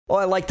Oh,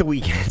 I like the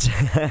weekends.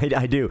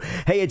 I do.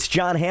 Hey, it's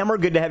John Hammer.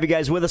 Good to have you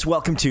guys with us.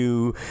 Welcome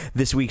to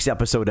this week's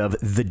episode of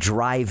The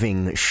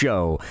Driving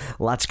Show.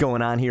 Lots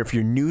going on here. If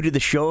you're new to the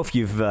show, if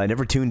you've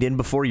never tuned in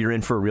before, you're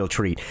in for a real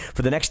treat.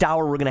 For the next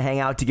hour, we're going to hang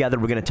out together.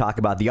 We're going to talk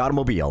about the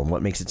automobile and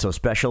what makes it so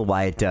special.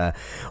 What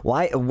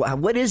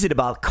is it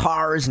about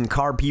cars and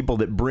car people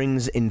that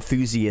brings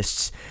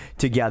enthusiasts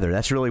together?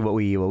 That's really what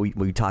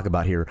we talk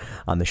about here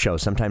on the show.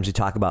 Sometimes we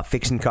talk about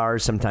fixing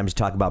cars. Sometimes we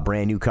talk about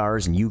brand new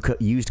cars and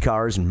used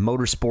cars and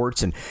motorsports.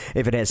 And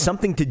if it has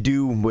something to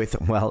do with,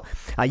 well,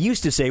 I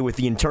used to say with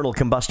the internal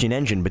combustion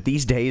engine, but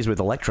these days with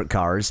electric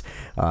cars,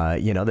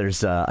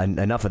 there's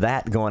enough of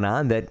that going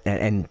on that,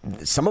 and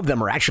some of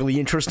them are actually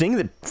interesting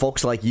that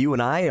folks like you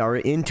and I are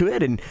into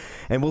it, and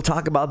we'll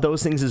talk about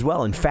those things as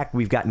well. In fact,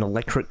 we've got an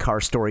electric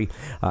car story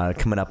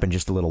coming up in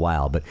just a little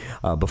while. But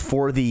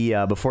before the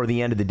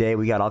end of the day,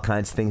 we got all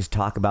kinds of things to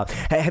talk about.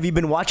 Have you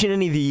been watching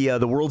any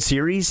of the World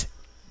Series?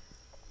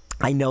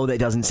 I know that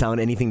doesn't sound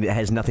anything that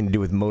has nothing to do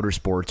with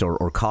motorsports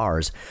or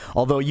cars,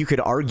 although you could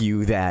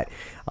argue that,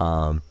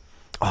 I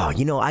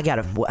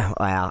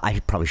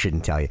probably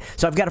shouldn't tell you.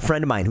 So I've got a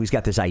friend of mine who's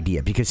got this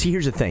idea, because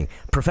here's the thing.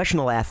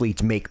 Professional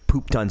athletes make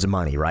poop tons of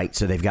money, right?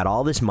 So they've got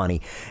all this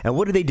money, and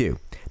what do?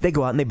 They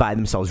go out and they buy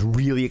themselves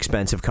really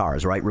expensive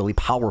cars, right? Really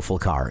powerful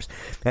cars.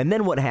 And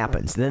then what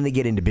happens? Then they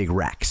get into big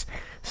wrecks.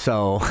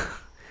 So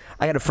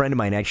I got a friend of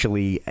mine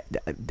actually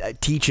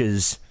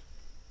teaches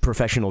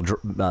professional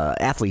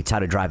athletes how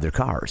to drive their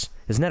cars.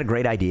 Isn't that a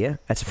great idea?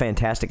 That's a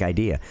fantastic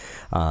idea.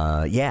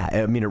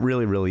 I mean, it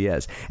really, really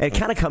is. And it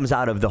kind of comes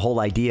out of the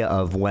whole idea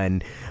of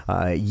when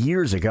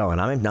years ago,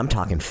 and I'm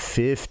talking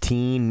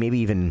 15, maybe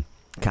even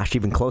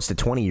close to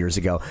 20 years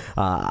ago,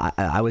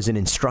 I was an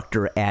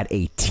instructor at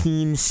a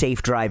teen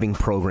safe driving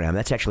program.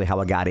 That's actually how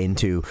I got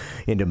into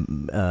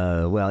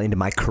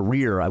my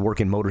career. I work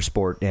in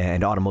motorsport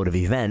and automotive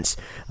events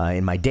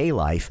in my day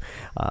life,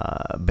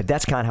 but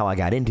that's kind of how I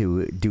got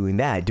into doing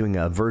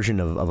a version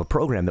of a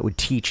program that would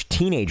teach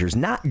teenagers,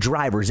 not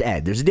driver's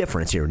ed. There's a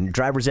difference here.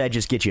 Driver's ed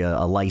just gets you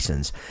a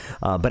license,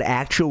 but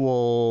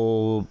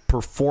actual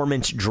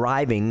performance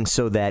driving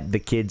so that the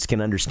kids can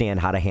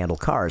understand how to handle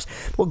cars.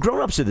 Well,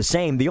 grown-ups are the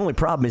same. The only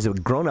problem is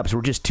that grown-ups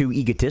were just too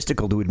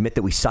egotistical to admit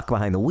that we suck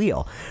behind the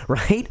wheel,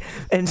 right?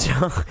 And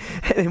so,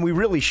 and we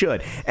really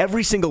should.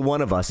 Every single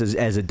one of us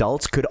as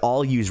adults could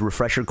all use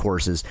refresher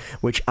courses,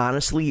 which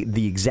honestly,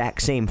 the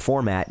exact same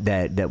format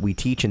that we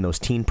teach in those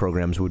teen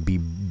programs would be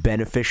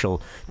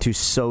beneficial to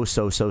so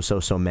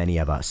many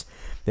of us.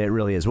 It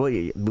really is. Well,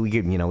 we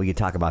could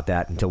talk about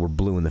that until we're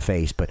blue in the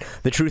face. But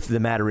the truth of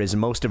the matter is,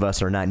 most of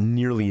us are not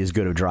nearly as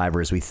good of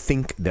drivers as we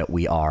think that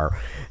we are,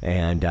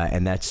 and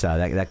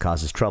that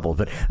causes trouble.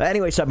 But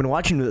anyway, so I've been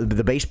watching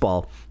the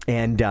baseball,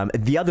 and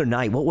the other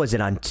night, what was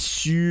it on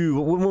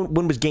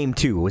when was Game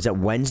 2? Was that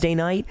Wednesday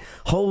night?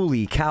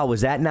 Holy cow! Was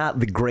that not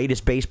the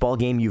greatest baseball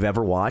game you've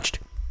ever watched?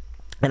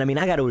 And I mean,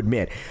 I got to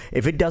admit,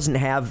 if it doesn't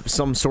have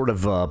some sort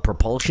of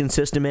propulsion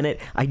system in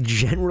it, I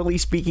generally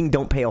speaking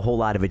don't pay a whole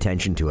lot of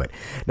attention to it.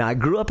 Now, I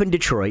grew up in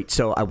Detroit,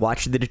 so I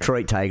watched the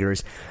Detroit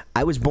Tigers.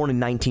 I was born in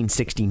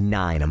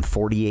 1969. I'm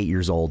 48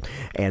 years old,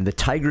 and the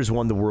Tigers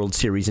won the World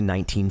Series in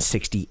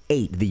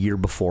 1968, the year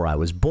before I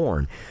was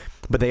born.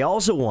 But they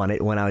also won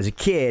it when I was a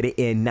kid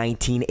in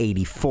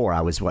 1984.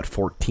 I was,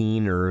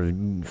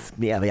 14,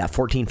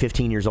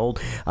 15 years old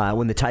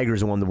when the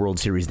Tigers won the World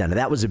Series then. And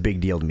that was a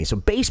big deal to me. So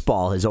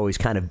baseball has always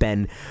kind of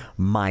been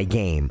my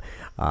game.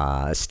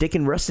 Stick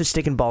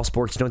and ball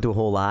sports don't do a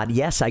whole lot.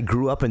 Yes, I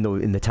grew up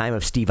in the time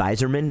of Steve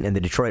Yzerman and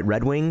the Detroit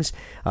Red Wings,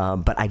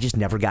 but I just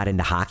never got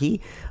into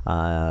hockey.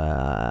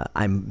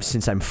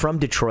 Since I'm from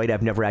Detroit,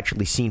 I've never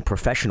actually seen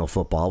professional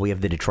football. We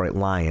have the Detroit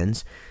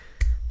Lions.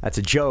 That's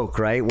a joke,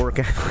 right? Work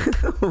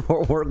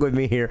with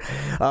me here.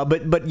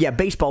 But yeah,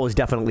 baseball was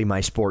definitely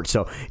my sport.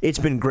 So it's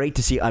been great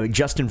to see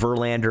Justin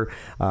Verlander,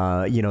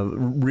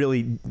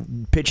 really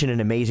pitching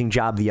an amazing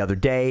job the other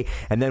day.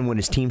 And then when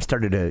his team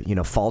started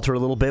to, falter a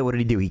little bit, what did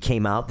he do? He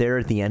came out there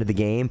at the end of the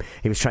game.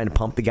 He was trying to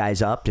pump the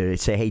guys up to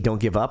say, hey,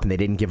 don't give up. And they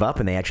didn't give up,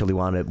 and they actually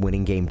wound up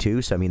winning Game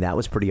 2. So, I mean, that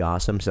was pretty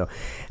awesome. So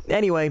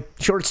anyway,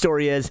 short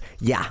story is,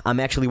 yeah, I'm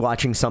actually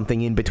watching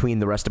something in between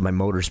the rest of my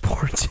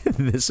motorsports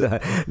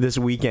this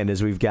weekend,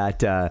 as we've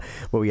got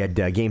we had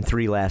Game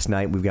 3 last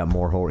night. We've got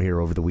more here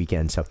over the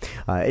weekend, so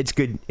it's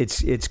good.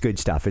 It's good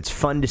stuff. It's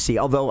fun to see.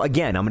 Although,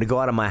 again, I'm going to go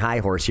out on my high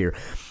horse here.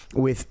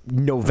 With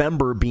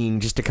November being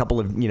just a couple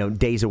of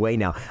days away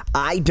now,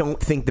 I don't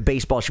think the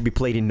baseball should be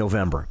played in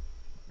November.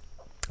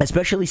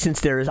 Especially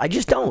since I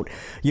just don't.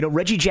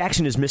 Reggie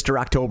Jackson is Mr.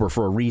 October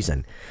for a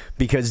reason,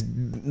 because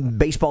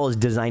baseball is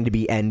designed to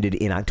be ended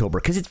in October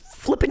because it's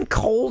flipping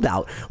cold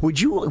out. Would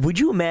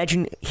you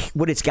imagine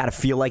what it's got to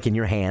feel like in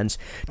your hands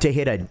to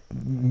hit a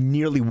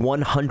nearly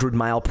 100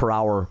 mile per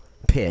hour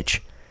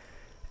pitch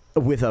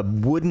with a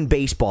wooden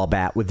baseball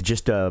bat with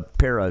just a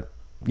pair of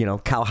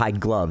cowhide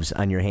gloves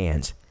on your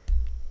hands?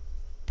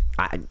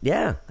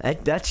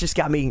 That's just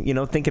got me,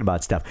 thinking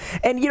about stuff.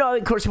 And,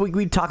 of course,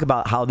 we talk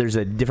about how there's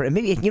a different...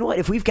 Maybe,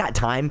 if we've got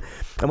time,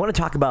 I want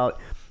to talk about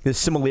the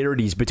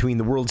similarities between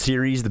the World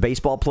Series, the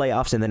baseball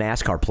playoffs, and the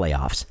NASCAR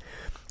playoffs.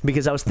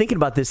 because I was thinking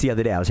about this the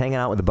other day. I was hanging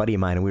out with a buddy of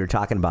mine, and we were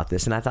talking about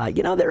this, and I thought,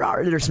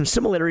 there's some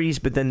similarities,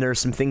 but then there's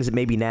some things that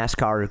maybe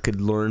NASCAR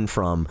could learn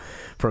from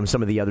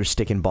some of the other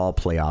stick and ball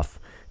playoff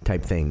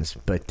type things.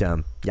 But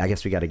I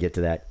guess we got to get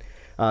to that.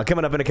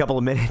 Coming up in a couple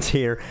of minutes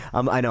here.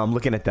 I know I'm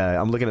looking at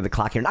the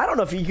clock here, and I don't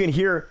know if you can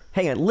hear.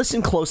 Hang on,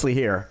 listen closely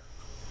here.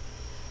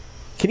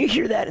 Can you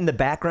hear that in the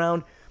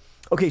background?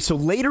 Okay, so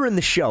later in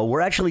the show,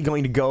 we're actually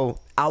going to go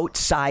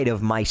outside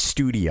of my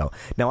studio.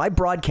 Now, I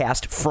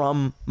broadcast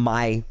from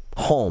my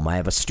home. I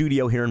have a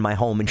studio here in my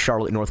home in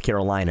Charlotte, North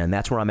Carolina, and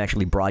that's where I'm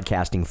actually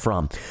broadcasting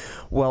from.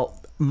 Well,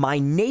 my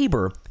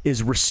neighbor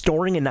is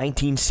restoring a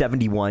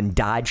 1971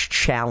 Dodge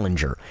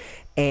Challenger.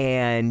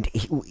 And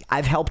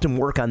I've helped him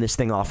work on this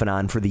thing off and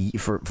on for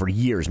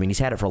years. I mean, he's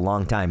had it for a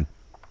long time.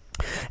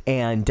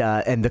 And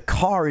the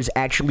car is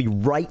actually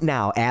right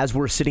now, as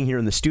we're sitting here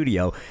in the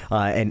studio,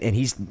 and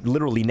he's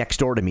literally next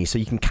door to me, so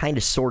you can kind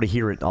of sort of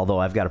hear it, although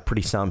I've got a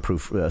pretty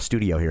soundproof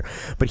studio here.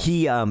 But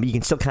you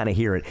can still kind of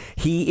hear it.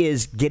 He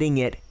is getting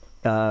it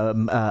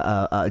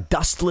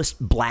dustless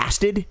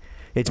blasted.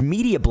 It's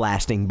media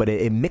blasting, but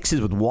it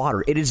mixes with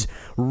water. It is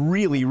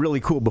really,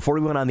 really cool. Before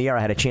we went on the air, I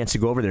had a chance to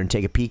go over there and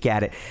take a peek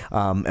at it.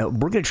 We're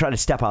going to try to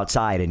step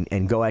outside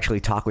and go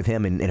actually talk with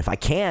him. And if I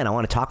can, I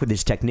want to talk with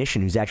his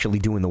technician who's actually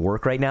doing the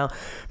work right now,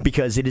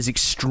 because it is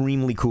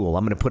extremely cool.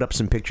 I'm going to put up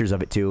some pictures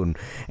of it too. And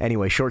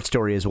anyway, short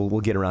story is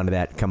we'll get around to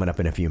that coming up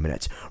in a few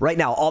minutes. Right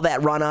now, all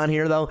that run on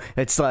here, though,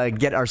 let's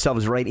get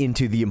ourselves right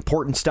into the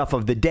important stuff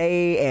of the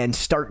day and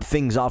start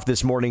things off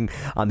this morning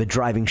on the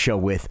driving show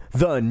with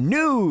the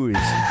news.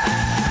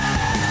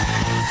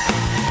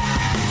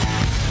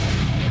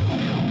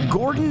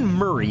 Gordon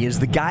Murray is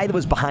the guy that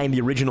was behind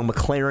the original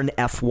McLaren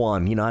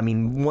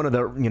F1. One of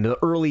the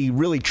early,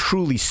 really,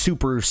 truly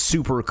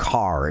super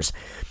cars.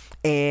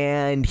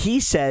 And he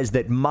says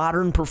that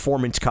modern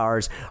performance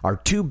cars are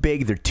too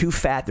big, they're too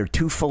fat, they're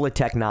too full of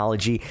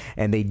technology,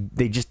 and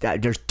they just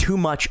there's too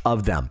much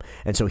of them.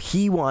 And so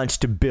he wants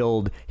to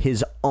build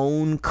his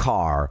own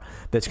car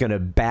that's going to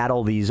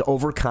battle these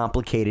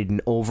overcomplicated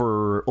and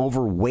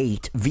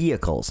overweight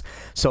vehicles.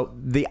 So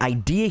the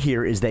idea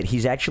here is that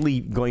he's actually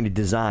going to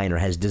design, or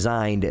has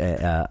designed,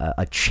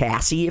 a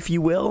chassis, if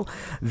you will,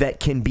 that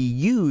can be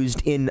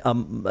used in a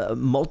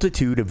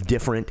multitude of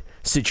different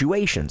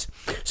situations.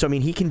 So,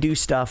 he can do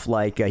stuff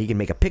like he can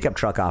make a pickup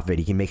truck off of it.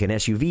 He can make an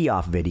SUV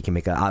off of it. He can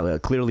make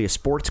clearly a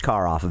sports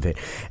car off of it.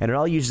 And it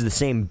all uses the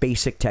same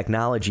basic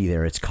technology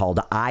there. It's called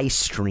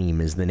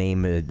iStream is the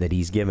name that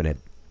he's given it.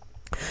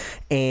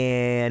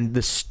 And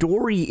the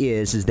story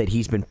is that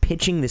he's been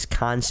pitching this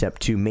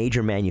concept to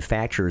major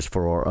manufacturers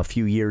for a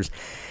few years.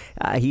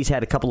 He's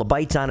had a couple of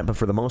bites on it, but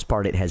for the most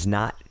part, it has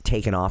not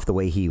taken off the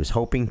way he was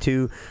hoping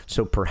to.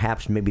 So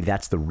perhaps maybe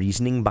that's the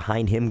reasoning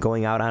behind him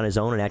going out on his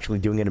own and actually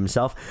doing it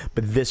himself.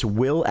 But this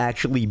will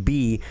actually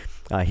be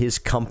his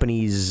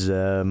company's,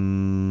 their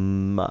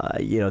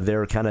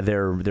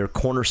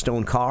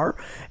cornerstone car.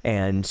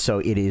 And so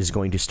it is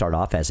going to start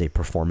off as a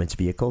performance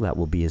vehicle. That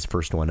will be his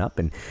first one up,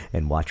 and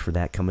watch for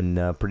that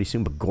coming pretty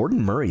soon. But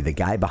Gordon Murray, the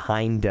guy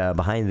behind the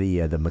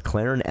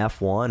McLaren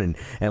F1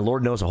 and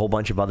Lord knows a whole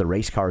bunch of other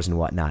race cars and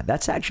whatnot.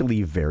 That's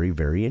actually very,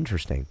 very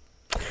interesting.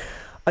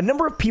 A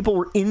number of people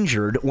were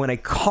injured when a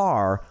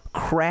car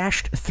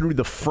crashed through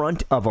the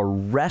front of a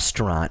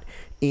restaurant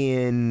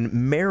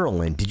in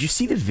Maryland. Did you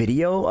see the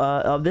video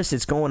of this?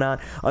 It's going on.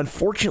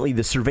 Unfortunately,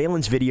 the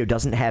surveillance video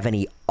doesn't have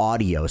any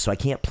audio, so I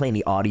can't play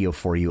any audio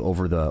for you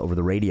over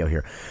the radio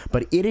here.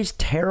 But it is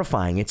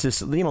terrifying. It's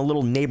this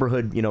little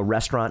neighborhood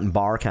restaurant and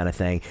bar kind of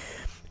thing.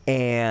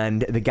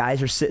 And the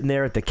guys are sitting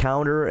there at the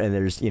counter, and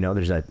there's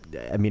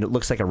it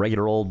looks like a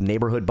regular old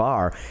neighborhood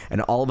bar,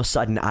 and all of a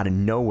sudden, out of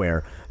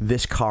nowhere,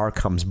 this car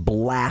comes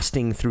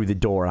blasting through the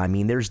door.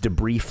 There's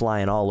debris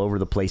flying all over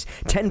the place.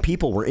 10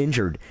 people were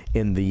injured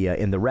in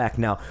the wreck.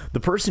 Now, the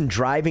person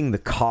driving the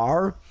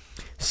car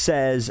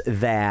says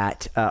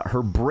that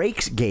her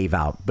brakes gave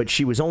out, but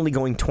she was only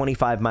going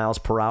 25 miles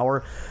per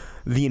hour.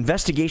 The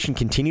investigation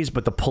continues,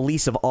 but the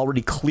police have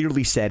already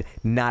clearly said,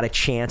 not a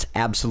chance,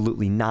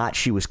 absolutely not.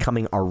 She was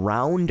coming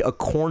around a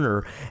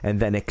corner and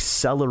then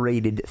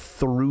accelerated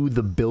through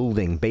the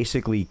building.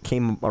 Basically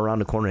came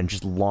around a corner and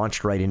just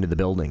launched right into the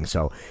building.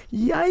 So,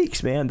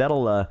 yikes, man.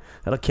 That'll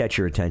catch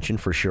your attention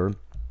for sure.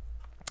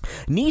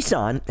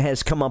 Nissan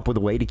has come up with a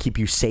way to keep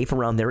you safe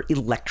around their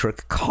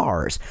electric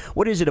cars.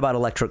 What is it about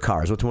electric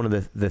cars? What's one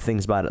of the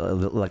things about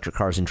electric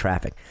cars in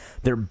traffic?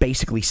 They're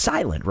basically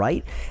silent,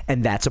 right?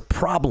 And that's a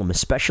problem,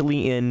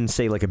 especially in,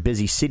 say, like a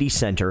busy city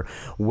center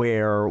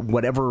where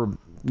whatever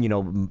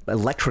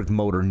electric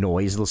motor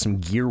noise, some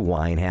gear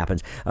whine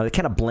happens. It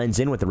kind of blends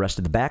in with the rest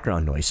of the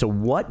background noise. So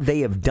what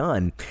they have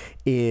done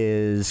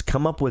is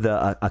come up with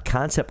a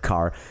concept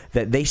car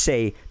that they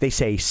say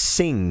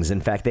sings.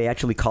 In fact, they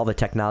actually call the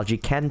technology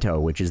canto,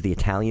 which is the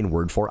Italian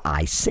word for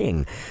I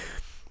sing.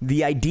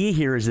 The idea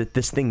here is that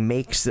this thing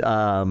makes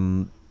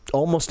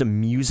almost a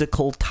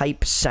musical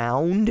type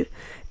sound,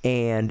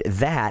 and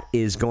that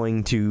is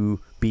going to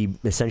be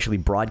essentially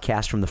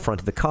broadcast from the front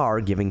of the car,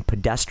 giving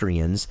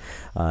pedestrians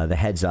the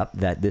heads up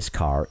that this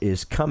car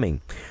is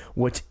coming.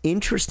 What's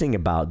interesting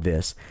about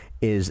this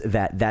is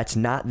that that's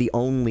not the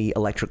only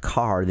electric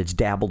car that's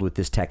dabbled with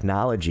this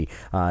technology.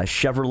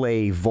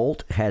 Chevrolet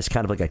Volt has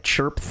kind of like a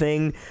chirp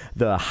thing.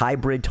 The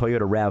hybrid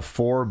Toyota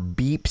RAV4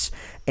 beeps,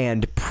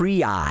 and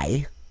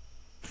Prius.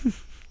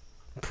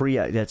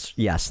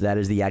 That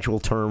is the actual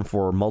term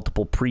for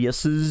multiple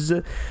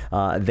Priuses.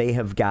 They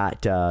have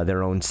got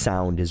their own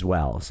sound as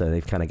well, so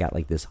they've kind of got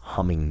like this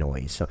humming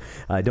noise. So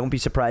don't be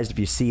surprised if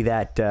you see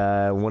that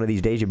one of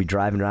these days. You'll be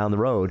driving around the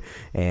road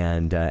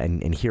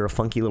and hear a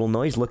funky little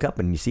noise. Look up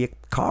and you see a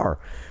car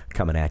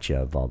coming at you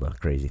of all the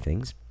crazy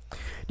things.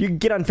 Do you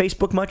get on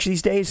Facebook much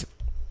these days?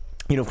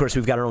 You know, of course,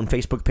 we've got our own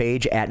Facebook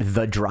page at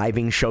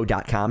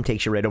thedrivingshow.com.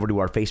 Takes you right over to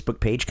our Facebook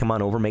page. Come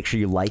on over, make sure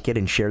you like it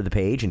and share the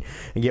page and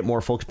get more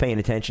folks paying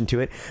attention to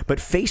it. But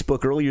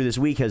Facebook earlier this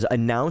week has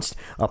announced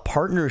a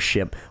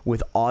partnership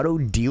with auto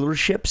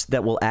dealerships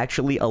that will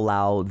actually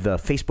allow the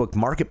Facebook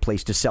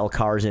marketplace to sell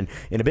cars in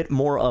a bit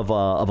more of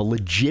a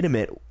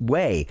legitimate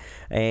way.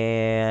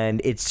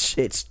 And it's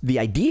the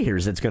idea here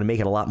is that it's going to make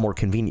it a lot more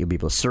convenient. You'll be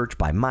able to search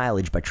by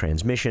mileage, by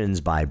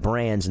transmissions, by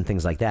brands, and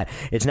things like that.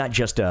 It's not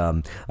just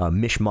a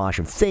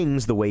mishmash of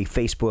things the way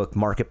Facebook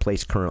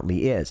Marketplace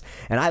currently is.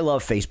 And I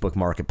love Facebook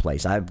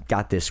Marketplace. I've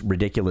got this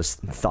ridiculous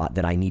thought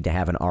that I need to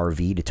have an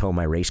RV to tow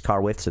my race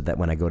car with so that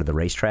when I go to the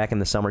racetrack in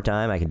the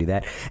summertime, I can do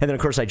that. And then,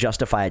 of course, I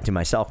justify it to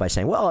myself by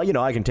saying, well, you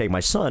know, I can take my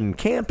son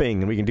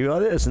camping and we can do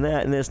all this and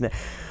that and this and that.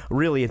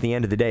 Really, at the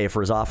end of the day,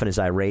 for as often as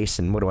I race,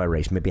 and what do I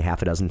race? Maybe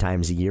half a dozen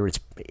times a year,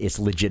 it's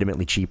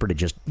legitimately cheaper to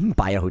just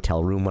buy a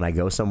hotel room when I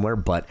go somewhere,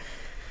 but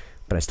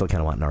I still kind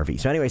of want an RV.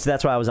 So anyway, so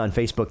that's why I was on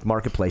Facebook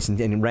Marketplace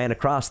and ran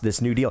across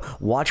this new deal.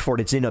 Watch for it.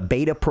 It's in a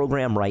beta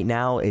program right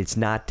now. It's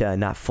not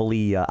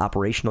fully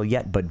operational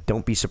yet, but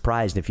don't be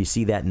surprised if you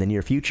see that in the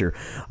near future,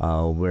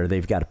 where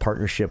they've got a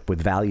partnership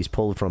with values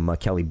pulled from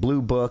Kelley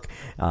Blue Book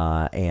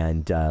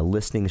and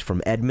listings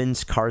from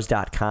Edmunds,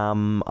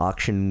 Cars.com,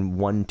 Auction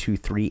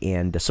 123,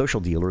 and a Social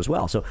Dealer as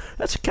well. So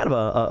that's kind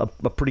of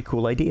a pretty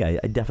cool idea.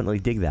 I definitely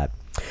dig that.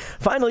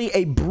 Finally,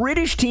 a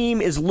British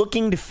team is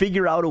looking to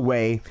figure out a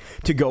way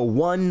to go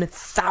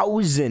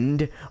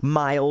 1,000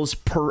 miles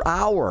per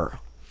hour.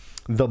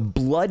 The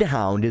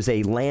Bloodhound is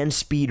a land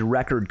speed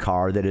record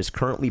car that is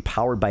currently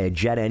powered by a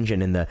jet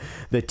engine, and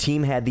the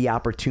team had the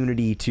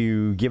opportunity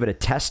to give it a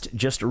test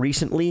just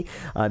recently.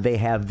 They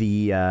have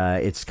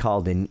it's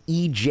called an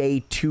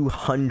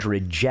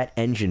EJ200 jet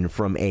engine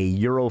from a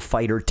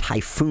Eurofighter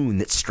Typhoon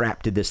that's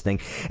strapped to this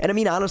thing. And I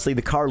mean, honestly,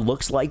 the car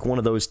looks like one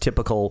of those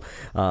typical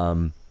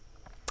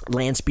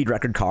land speed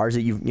record cars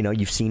that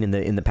you've seen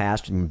in the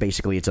past. And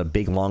basically, it's a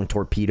big long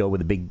torpedo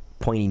with a big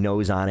pointy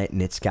nose on it,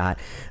 and it's got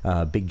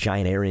a big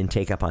giant air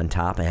intake up on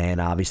top,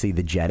 and obviously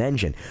the jet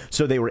engine.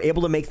 So they were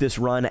able to make this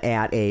run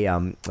at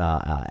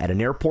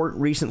an airport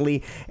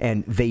recently,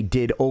 and they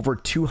did over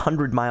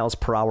 200 miles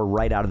per hour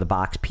right out of the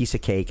box, piece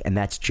of cake, and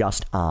that's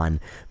just on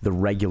the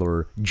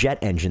regular jet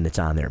engine that's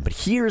on there. But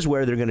here's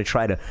where they're going to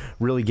try to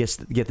really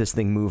get this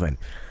thing moving.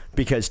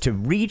 Because to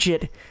reach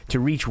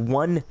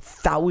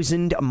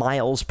 1,000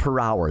 miles per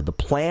hour, the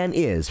plan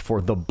is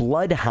for the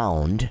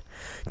Bloodhound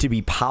to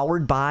be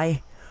powered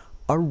by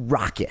a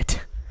rocket.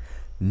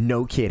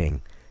 No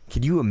kidding.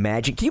 Can you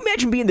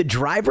imagine being the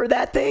driver of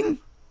that thing?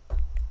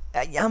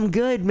 I'm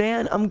good,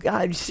 man. I'm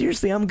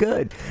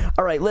good.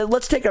 All right,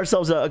 let's take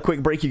ourselves a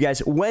quick break, you guys.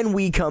 When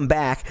we come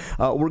back,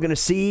 we're going to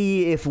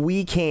see if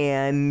we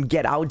can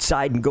get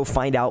outside and go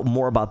find out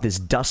more about this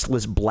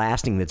dustless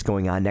blasting that's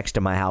going on next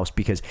to my house,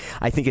 because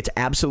I think it's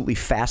absolutely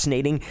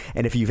fascinating.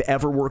 And if you've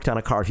ever worked on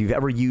a car, if you've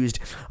ever used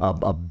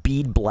a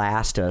bead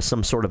blast,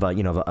 some sort of a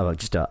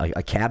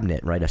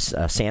cabinet, right, a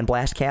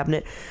sandblast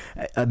cabinet,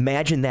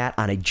 imagine that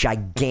on a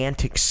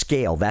gigantic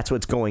scale. That's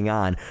what's going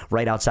on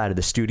right outside of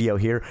the studio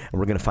here, and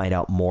we're going to find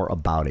out more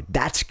about it.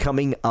 That's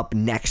coming up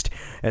next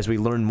as we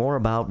learn more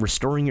about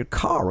restoring your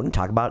car. We're going to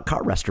talk about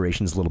car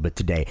restorations a little bit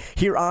today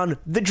here on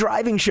The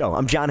Driving Show.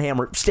 I'm John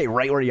Hammer. Stay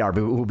right where you are,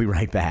 but we'll be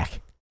right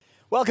back.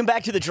 Welcome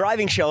back to The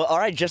Driving Show. All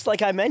right, just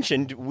like I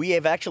mentioned, we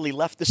have actually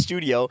left the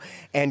studio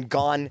and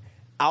gone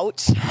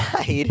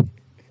outside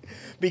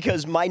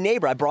because my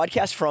neighbor, I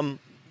broadcast from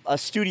a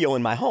studio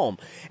in my home,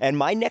 and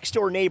my next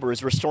door neighbor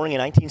is restoring a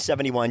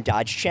 1971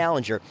 Dodge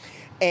Challenger,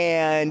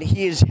 and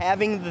he is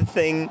having the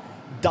thing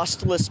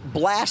dustless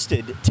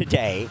blasted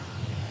today.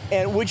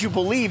 And would you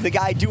believe the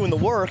guy doing the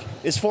work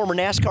is former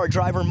NASCAR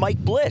driver Mike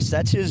Bliss?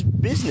 That's his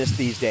business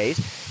these days.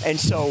 And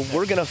so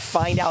we're going to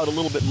find out a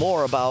little bit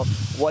more about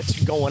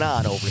what's going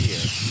on over here.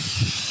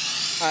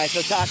 All right,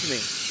 so talk to me.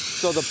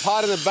 So the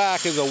pot in the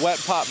back is a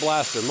wet pot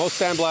blaster. Most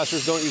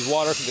sandblasters don't use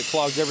water because it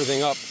clogs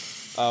everything up.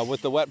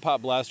 With the wet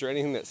pot blaster,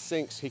 anything that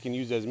sinks, he can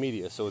use as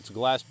media. So it's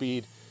glass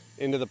bead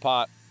into the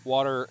pot,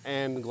 water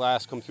and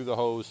glass come through the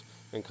hose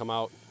and come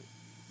out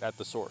at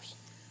the source.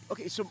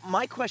 Okay, so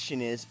my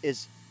question is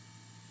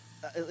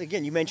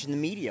again, you mentioned the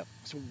media.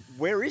 So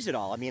where is it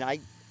all? I mean,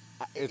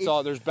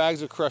 there's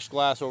bags of crushed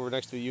glass over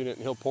next to the unit,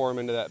 and he'll pour them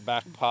into that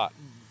back pot.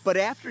 But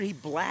after he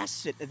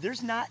blasts it,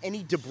 there's not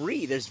any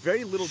debris. There's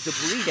very little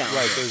debris down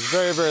there. Right, there's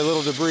very, very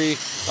little debris.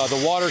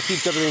 The water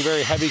keeps everything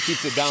very heavy,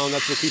 keeps it down.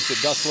 That's what keeps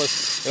it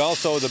dustless. And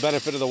also, the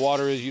benefit of the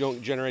water is you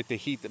don't generate the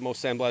heat that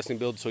most sandblasting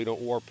builds, so you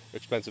don't warp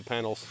expensive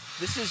panels.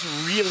 This is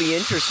really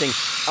interesting.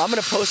 I'm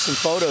going to post some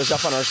photos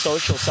up on our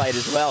social site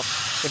as well.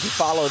 If you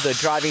follow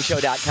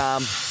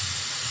thedrivingshow.com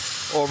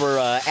over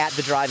at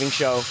The Driving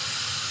Show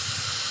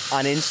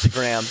on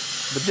Instagram.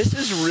 But this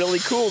is really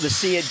cool to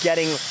see it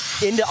getting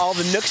into all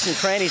the nooks and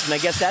crannies, and I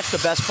guess that's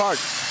the best part.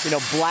 You know,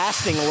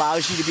 blasting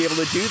allows you to be able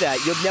to do that.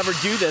 You'll never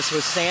do this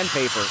with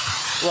sandpaper.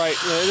 Right.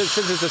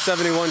 Since it's a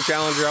 71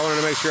 Challenger, I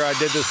wanted to make sure I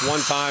did this one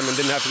time and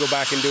didn't have to go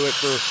back and do it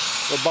for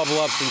bubble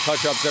ups and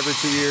touch ups every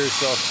 2 years.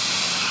 So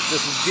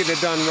this is getting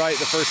it done right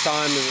the first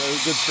time and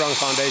a good, strong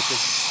foundation.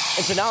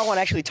 And so now I want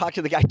to actually talk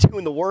to the guy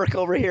doing the work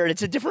over here. And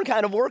it's a different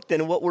kind of work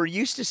than what we're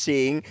used to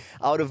seeing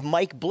out of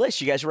Mike Bliss.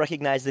 You guys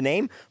recognize the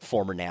name?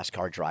 Former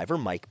NASCAR driver,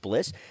 Mike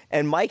Bliss.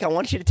 And Mike, I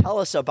want you to tell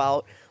us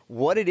about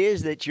what it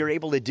is that you're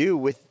able to do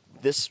with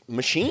this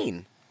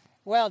machine.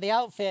 Well, the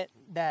outfit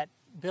that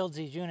builds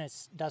these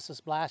units, Dustless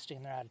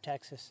Blasting, they're out of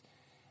Texas.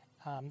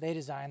 They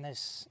designed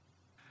this.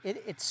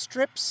 It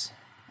strips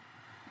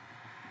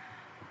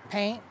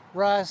paint,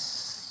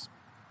 rust,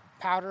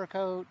 powder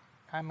coat,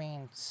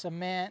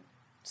 cement,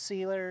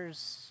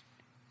 sealers.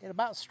 It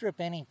about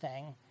strip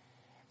anything.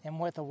 And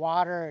with the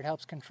water, it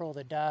helps control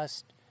the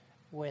dust.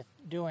 With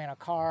doing a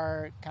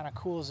car, it kind of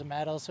cools the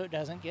metal so it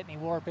doesn't get any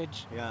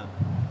warpage. Yeah.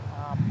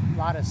 A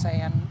lot of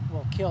sand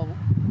will kill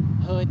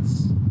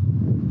hoods,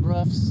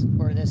 roofs,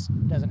 where this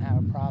doesn't have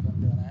a problem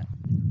doing that.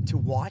 To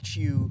watch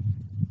you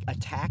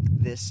attack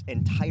this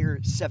entire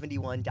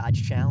 71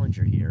 Dodge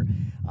Challenger here,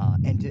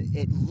 and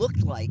it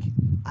looked like,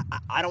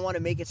 I don't want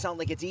to make it sound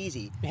like it's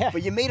easy,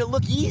 but you made it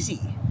look easy.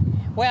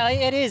 Well,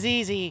 it is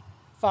easy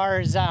as far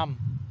as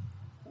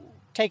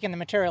taking the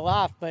material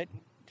off, but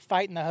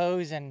fighting the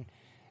hose, and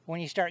when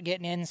you start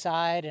getting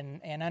inside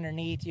and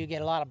underneath, you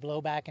get a lot of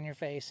blowback in your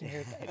face, and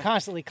you're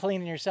constantly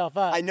cleaning yourself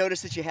up. I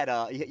noticed that you had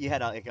a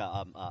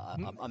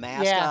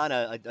mask on,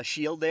 a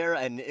shield there,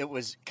 and it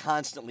was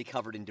constantly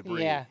covered in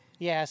debris.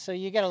 Yeah. So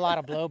you get a lot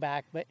of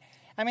blowback, but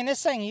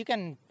this thing you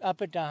can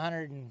up it to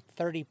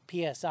 130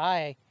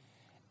 psi,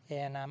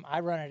 and I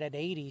run it at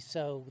 80,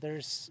 so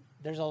there's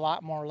a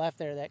lot more left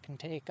there that can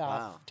take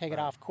it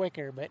off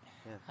quicker, but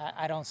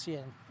I don't see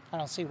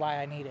why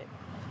I need it.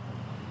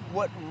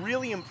 What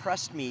really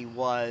impressed me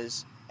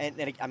was,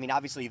 and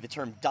obviously the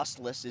term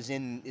dustless is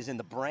in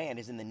the brand,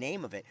 is in the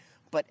name of it,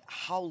 but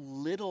how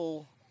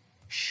little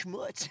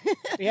schmutz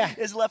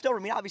is left over.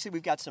 Obviously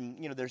we've got some,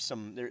 there's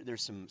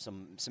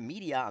some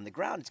media on the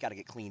ground. It's got to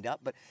get cleaned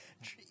up. But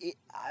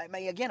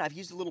again, I've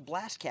used a little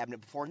blast cabinet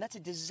before, and that's a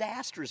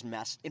disastrous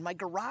mess in my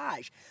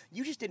garage.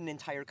 You just did an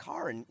entire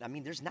car, and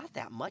there's not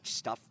that much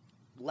stuff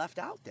left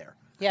out there.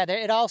 Yeah,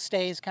 it all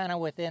stays kind of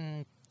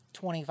within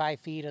 25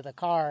 feet of the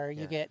car.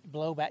 You get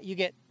blowback. You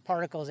get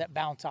particles that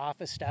bounce off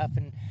of stuff,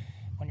 and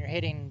when you're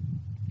hitting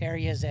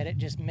areas that it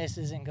just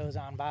misses and goes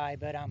on by.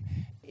 But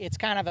it's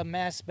kind of a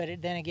mess, but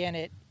then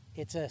again,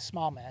 it's a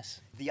small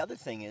mess. The other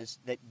thing is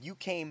that you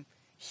came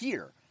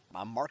here.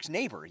 I'm Mark's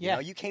neighbor. You know,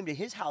 you came to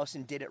his house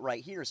and did it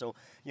right here. So,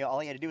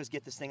 all you had to do is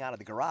get this thing out of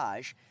the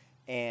garage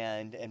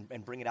and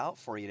bring it out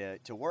for you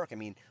to work.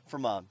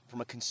 From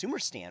a consumer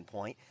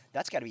standpoint,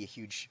 that's got to be a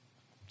huge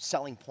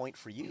selling point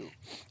for you.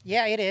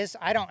 Yeah, it is.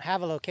 I don't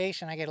have a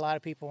location. I get a lot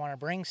of people want to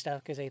bring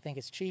stuff because they think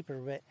it's cheaper,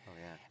 but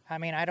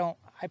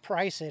I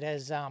price it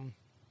as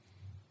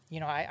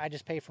I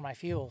just pay for my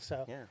fuel.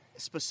 So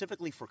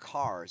specifically for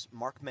cars,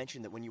 Mark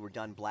mentioned that when you were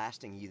done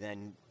blasting, you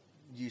then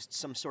used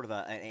some sort of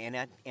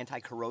an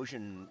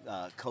anti-corrosion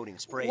coating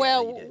spray.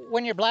 Well,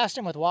 when you're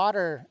blasting with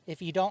water,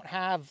 if you don't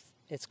have,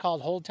 it's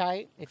called hold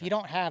tight. If you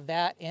don't have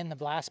that in the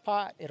blast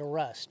pot, it'll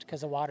rust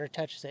because the water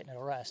touches it and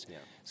it'll rust.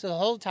 So the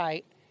hold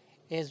tight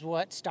is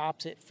what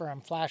stops it from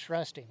flash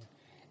rusting.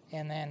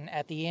 And then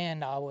at the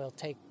end, I will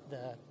take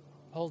the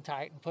hold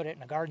tight and put it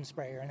in a garden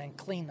sprayer and then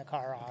clean the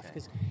car off,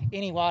 because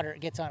any water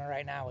it gets on it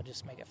right now will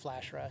just make it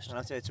flash rust. And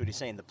I'll say that's what he's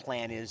saying. The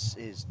plan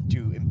is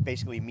to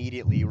basically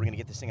immediately, we're going to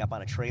get this thing up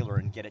on a trailer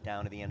and get it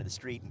down to the end of the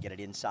street and get it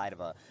inside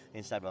of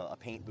a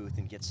paint booth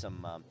and get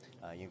some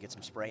get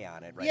some spray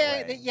on it right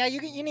away.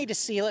 You need to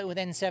seal it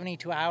within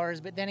 72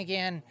 hours, but then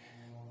again,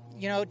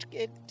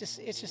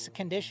 it's just the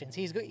conditions.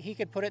 He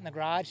could put it in the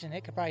garage and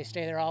it could probably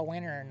stay there all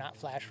winter and not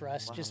flash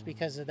rust just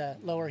because of the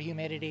lower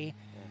humidity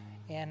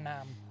and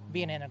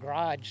being in a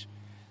garage.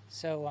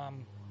 So,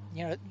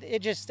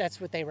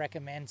 that's what they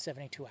recommend,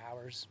 72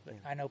 hours. But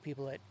I know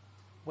people that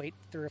wait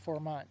 3 or 4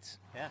 months.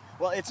 Yeah.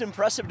 Well, it's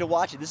impressive to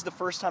watch it. This is the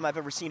first time I've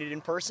ever seen it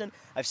in person.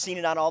 I've seen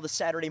it on all the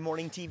Saturday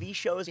morning TV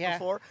shows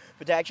before,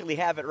 but to actually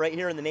have it right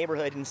here in the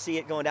neighborhood and see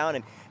it going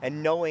down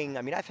and knowing,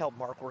 I've helped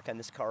Mark work on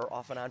this car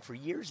off and on for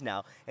years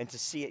now, and to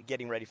see it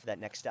getting ready for that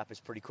next step is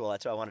pretty cool.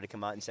 That's why I wanted to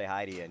come out and say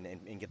hi to you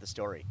and get the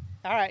story.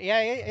 All right. Yeah,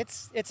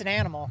 it's an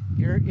animal.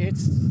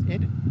 It's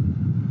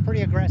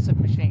pretty aggressive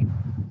machine.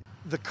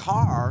 The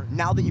car,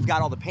 now that you've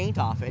got all the paint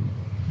off it,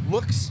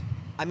 looks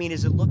I mean,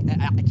 is it look?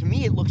 To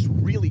me, it looks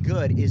really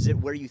good. Is it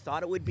where you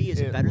thought it would be? Is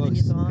it better than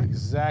you thought?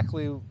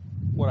 Exactly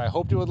what I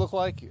hoped it would look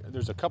like.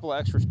 There's a couple of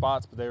extra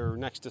spots, but they were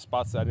next to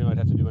spots that I knew I'd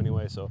have to do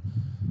anyway. So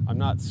I'm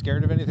not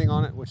scared of anything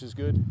on it, which is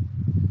good.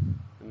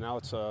 And now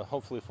it's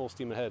hopefully full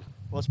steam ahead.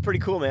 Well, it's pretty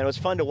cool, man. It was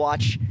fun to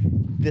watch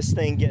this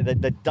thing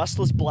get the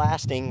Dustless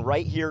Blasting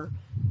right here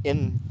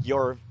in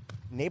your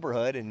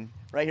neighborhood and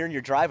right here in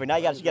your driveway. Now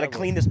you got to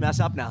clean this mess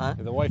up now, huh?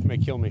 The wife may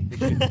kill me.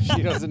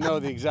 She doesn't know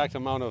the exact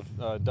amount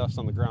of dust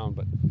on the ground,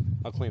 but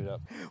I'll clean it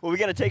up. Well, we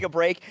got to take a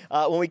break.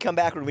 When we come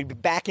back, we're going to be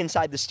back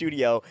inside the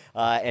studio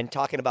and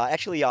talking about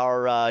actually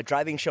our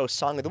driving show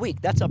song of the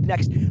week. That's up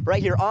next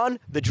right here on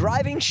The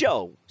Driving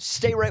Show.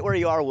 Stay right where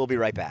you are. We'll be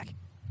right back.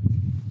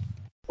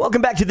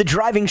 Welcome back to The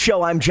Driving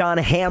Show. I'm John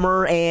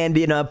Hammer, and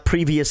in a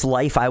previous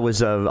life, I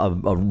was a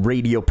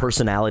radio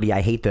personality.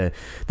 I hate the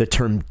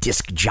term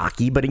disc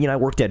jockey, but I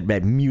worked at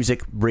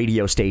music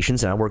radio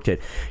stations, and I worked at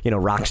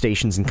rock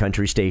stations and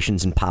country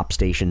stations and pop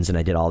stations, and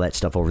I did all that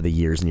stuff over the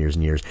years and years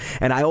and years.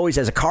 And I always,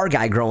 as a car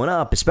guy growing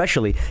up,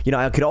 especially,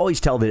 I could always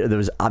tell that there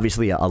was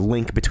obviously a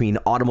link between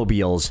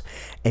automobiles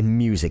and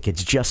music.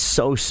 It's just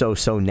so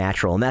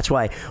natural, and that's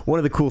why one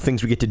of the cool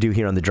things we get to do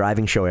here on The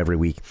Driving Show every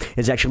week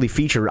is actually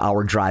feature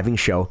our driving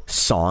show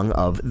song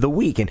of the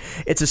week. And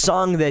it's a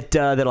song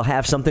that'll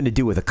have something to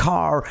do with a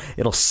car.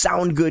 It'll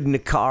sound good in a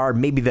car.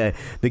 Maybe the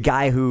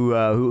guy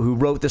who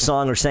wrote the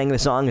song or sang the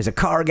song is a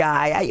car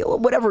guy.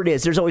 Whatever it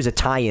is, there's always a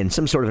tie-in,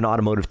 some sort of an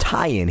automotive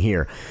tie-in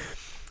here.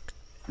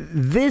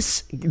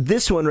 This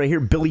one right here,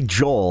 Billy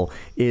Joel,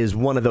 is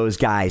one of those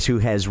guys who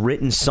has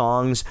written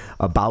songs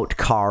about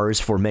cars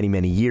for many,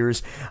 many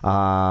years.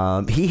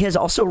 He has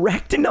also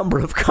wrecked a number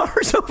of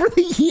cars over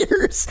the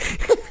years.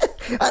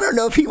 I don't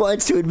know if he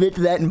wants to admit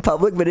to that in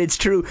public, but it's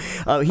true.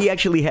 He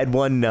actually had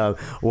one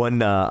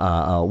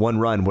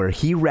run where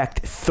he wrecked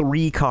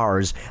 3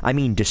 cars. I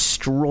mean,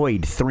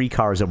 destroyed 3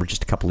 cars over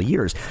just a couple of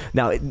years.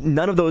 Now,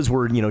 none of those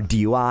were,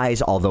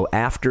 DUIs, although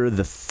after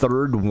the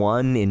 3rd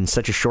one in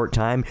such a short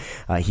time,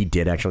 he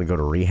did actually go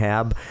to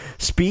rehab.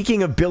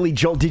 Speaking of Billy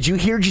Joel, did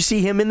you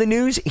see him in the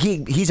news?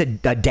 He's a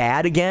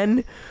dad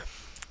again.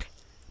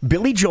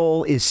 Billy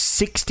Joel is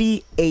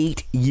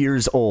 68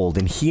 years old,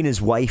 and he and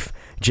his wife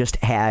just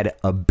had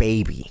a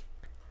baby.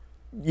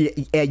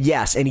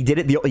 Yes, and he did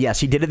it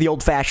the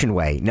old-fashioned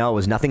way. No, it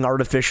was nothing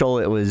artificial.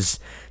 It was,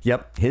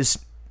 his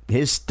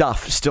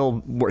stuff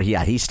still,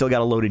 he's still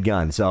got a loaded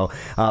gun. So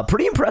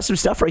pretty impressive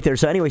stuff right there.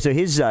 So anyway, so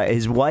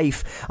his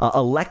wife,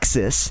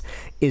 Alexis,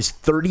 is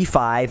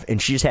 35, and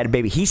she just had a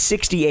baby. He's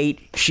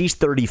 68, she's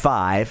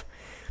 35.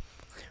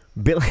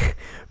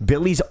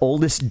 Billy's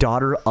oldest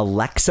daughter,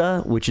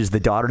 Alexa, which is the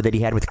daughter that he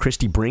had with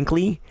Christy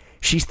Brinkley,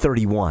 she's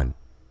 31.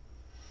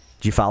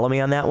 Do you follow me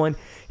on that one?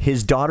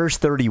 His daughter's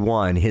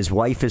 31, his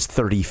wife is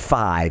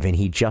 35, and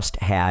he just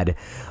had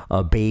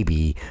a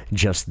baby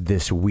just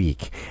this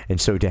week. And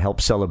so to help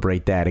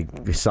celebrate that,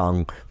 a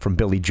song from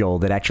Billy Joel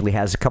that actually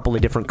has a couple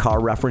of different car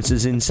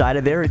references inside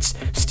of there, it's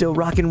still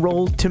rock and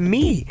roll to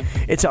me.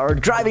 It's our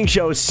driving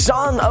show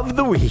song of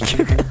the week.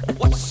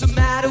 What's the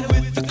matter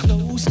with the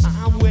clothes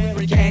I'm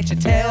wearing? Can't you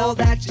tell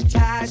that your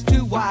tie's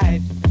too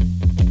wide?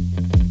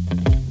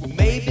 Well,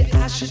 maybe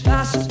I should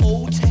buy some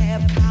old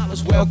tab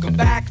collars. Welcome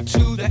back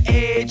to the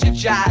age of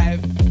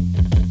jive.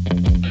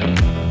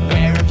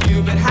 Where have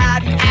you been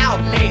hiding out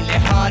lately,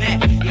 honey?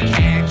 You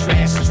can't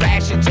dress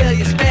trash until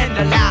you spend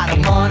a lot of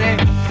money.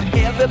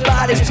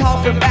 Everybody's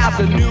talking about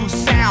the new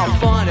sound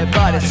funny,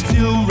 but it's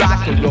still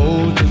rock and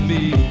roll to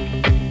me.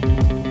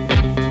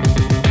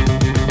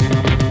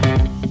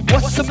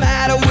 What's the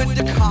matter with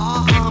the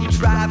car I'm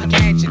driving?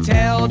 Can't you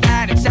tell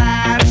that it's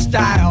out of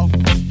style?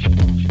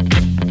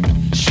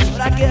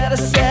 Should I get a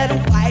set of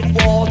white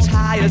wall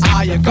tires?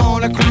 Are you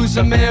gonna cruise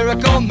a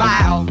miracle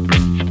mile?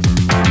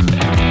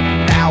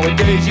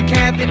 Nowadays you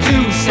can't be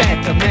too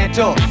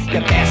sentimental.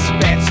 Your best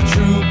bet's a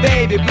true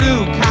baby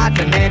blue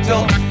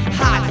continental.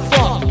 Hot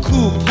funk,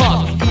 cool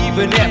punk,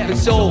 even if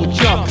it's old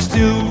junk,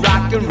 still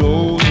rock and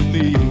roll to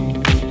me.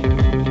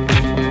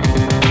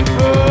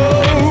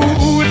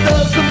 Oh, it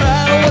doesn't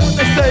matter what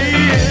they say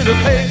in the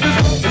papers,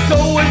 it's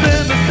always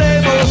in the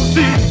same old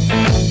scene.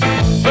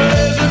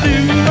 There's a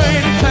new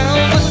rainy town,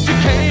 but you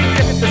can't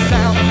get the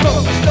sound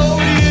from a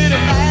story in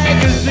a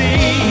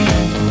magazine.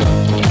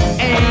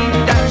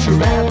 Ain't that your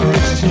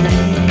average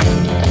teen?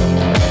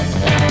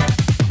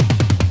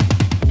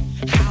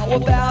 How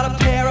about a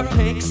pair of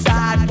pink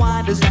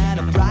sidewinders and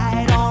a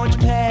bright orange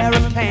pair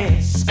of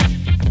pants?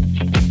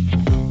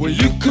 Well,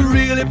 you could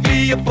really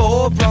be a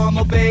Bo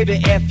Brummel,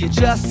 baby, if you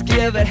just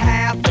give it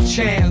half a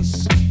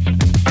chance.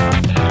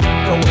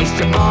 Don't waste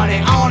your money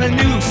on a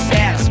new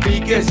set of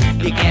speakers.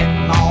 You get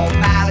more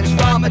mileage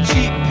from a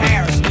cheap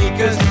pair of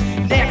sneakers.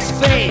 Next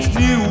phase,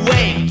 new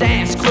wave,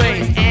 dance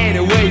craze.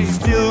 Anyway,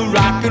 still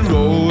rock and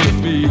roll to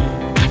me.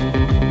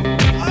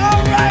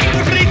 All right,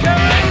 Rico!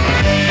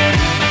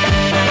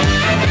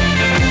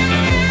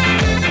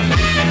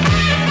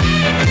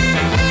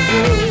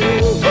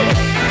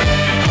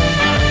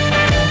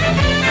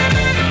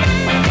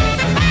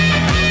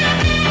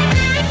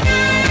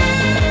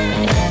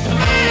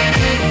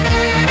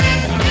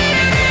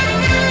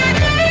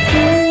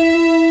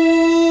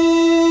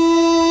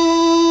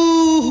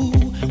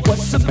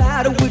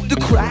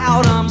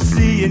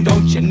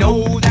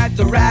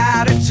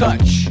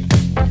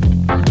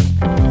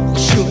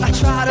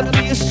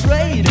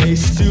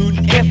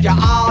 student. If you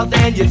are,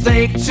 then you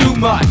think too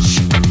much.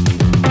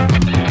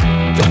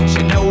 Don't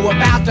you know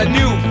about the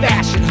new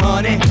fashion,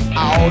 honey?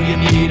 All you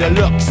need to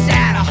look's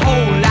and a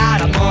whole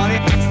lot of money.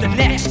 It's the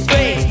next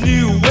phase,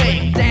 new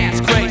wave,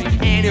 dance craze.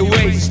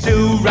 Anyways,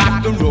 still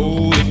rock and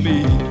roll with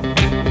me.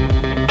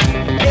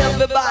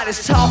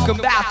 Everybody's talking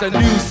about the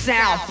new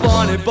sound,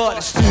 funny, but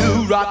it's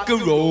still rock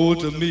and roll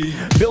to me.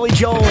 Billy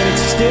Joel, and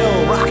it's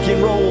still rock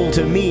and roll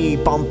to me.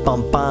 Bum,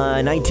 bum,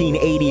 bum.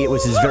 1980, it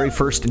was his very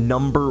first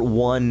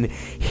 #1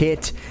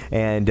 hit.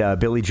 And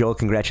Billy Joel,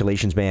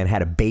 congratulations, man,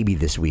 had a baby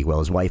this week. Well,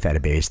 his wife had a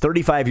baby. His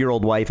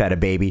 35-year-old wife had a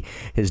baby.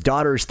 His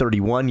daughter is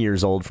 31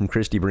 years old from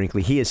Christy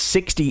Brinkley. He is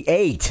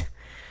 68.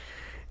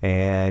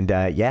 And,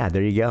 yeah,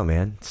 there you go,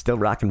 man. Still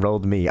rock and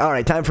roll to me. All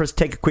right, time for us to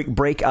take a quick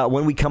break.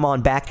 When we come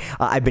on back,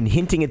 I've been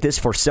hinting at this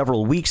for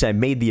several weeks. I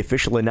made the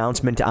official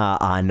announcement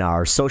on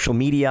our social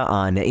media,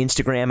 on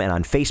Instagram and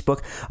on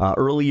Facebook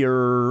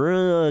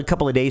earlier, a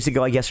couple of days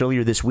ago, I guess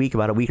earlier this week,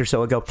 about a week or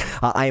so ago.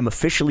 I am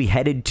officially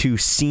headed to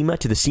SEMA,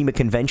 to the SEMA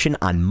convention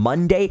on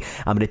Monday.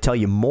 I'm going to tell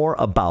you more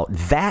about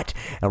that,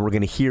 and we're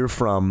going to hear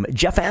from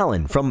Jeff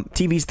Allen from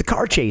TV's The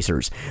Car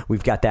Chasers.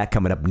 We've got that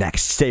coming up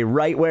next. Stay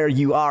right where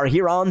you are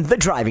here on The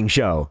Driving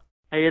Show.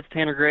 Hey, it's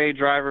Tanner Gray,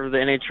 driver of the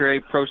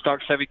NHRA Pro Stock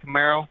Chevy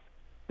Camaro,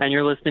 and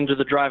you're listening to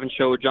The Driving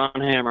Show with John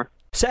Hammer.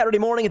 Saturday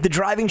morning at The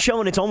Driving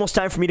Show, and it's almost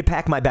time for me to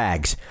pack my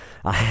bags.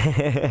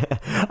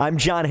 I'm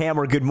John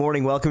Hammer. Good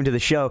morning. Welcome to the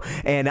show.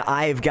 And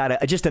I've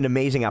got just an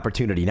amazing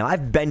opportunity. Now,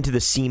 I've been to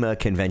the SEMA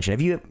convention. Have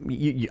you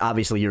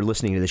obviously, you're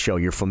listening to the show.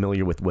 You're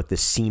familiar with what the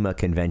SEMA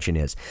convention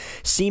is.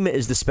 SEMA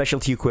is the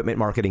Specialty Equipment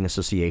Marketing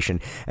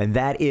Association, and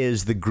that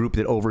is the group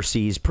that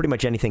oversees pretty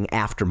much anything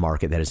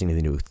aftermarket that has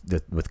anything to do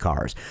with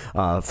cars.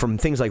 From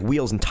things like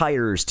wheels and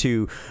tires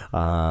to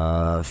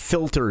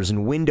filters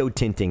and window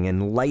tinting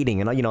and lighting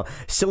and,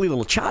 silly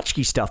little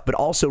tchotchke stuff, but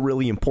also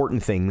really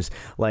important things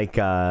like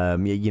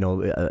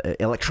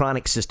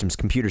electronic systems,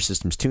 computer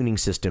systems, tuning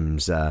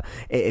systems.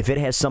 If it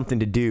has something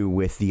to do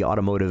with the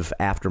automotive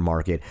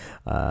aftermarket,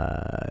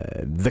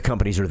 the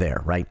companies are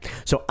there, right?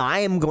 So I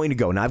am going to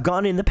go. Now, I've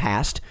gone in the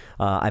past.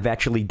 I've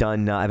actually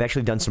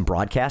done some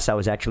broadcasts. I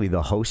was actually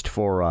the host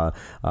for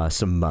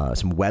some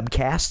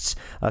webcasts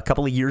a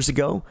couple of years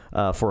ago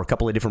for a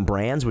couple of different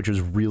brands, which was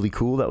really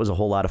cool. That was a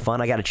whole lot of fun.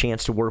 I got a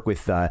chance to work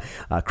with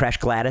Crash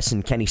Gladys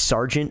and Kenny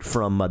Sargent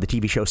from the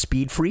TV show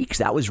Speed Freaks.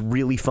 That was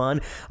really fun.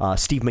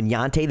 Steve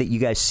Magnante, that you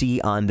guys see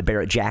on the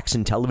Barrett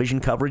Jackson television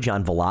coverage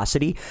on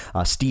Velocity.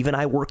 Steve and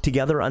I worked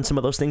together on some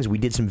of those things. We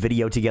did some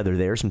video together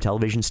there, some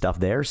television stuff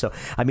there. So,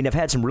 I've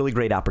had some really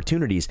great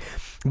opportunities.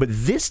 But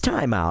this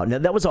time out, now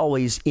that was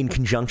always in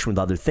conjunction with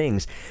other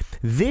things.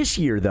 This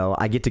year, though,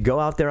 I get to go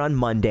out there on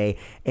Monday,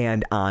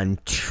 and on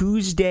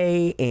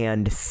Tuesday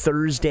and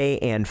Thursday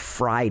and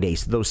Friday,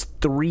 so those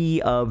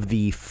 3 of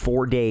the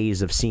 4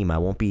 days of SEMA. I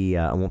won't be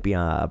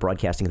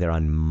broadcasting there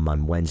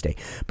on Wednesday,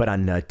 but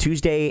on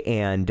Tuesday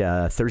and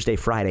Thursday,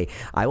 Friday,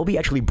 I will be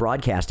actually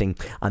broadcasting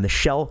on the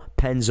Shell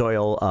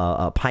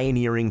Pennzoil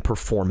Pioneering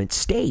Performance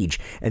stage,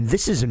 and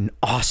this is an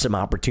awesome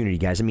opportunity,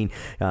 guys.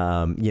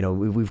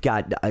 We've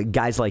got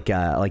guys like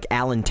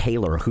Alan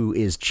Taylor, who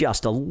is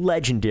just a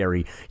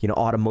legendary,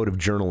 automotive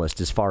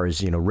journalist as far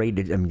as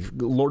radio.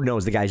 Lord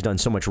knows the guy's done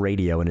so much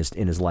radio in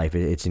his life.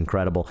 It's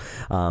incredible.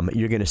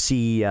 You're going to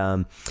see,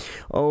 who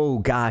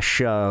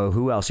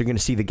else? You're going to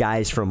see the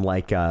guys from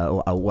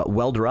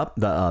Welder Up,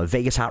 the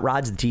Vegas Hot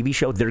Rods, the TV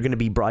show. They're going to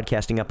be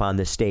broadcasting up on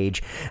this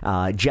stage.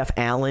 Jeff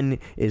Allen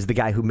is the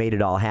guy who made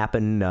it all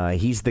happen.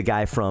 He's the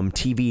guy from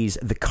TV's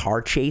The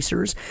Car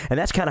Chasers, and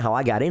that's kind of how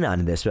I got in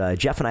on this.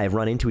 Jeff and I have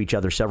run into each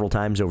other several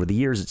times over the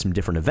years at some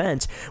different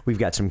events. We've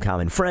got some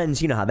common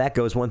friends. You know how that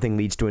goes. One thing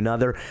leads to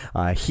another.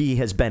 He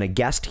has been a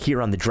guest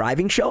here on The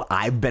Driving Show.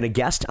 I've been a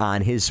guest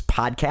on his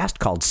podcast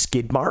called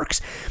Skid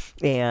Marks.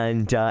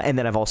 And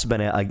then I've also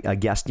been a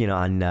guest,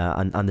 on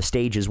the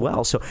stage as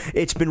well. So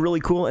it's been really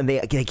cool. And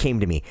they came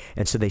to me,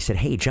 and so they said,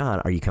 "Hey,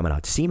 John, are you coming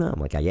out to SEMA?" I'm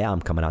like, "Yeah,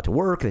 I'm coming out to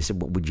work." And they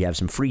said, well, "Would you have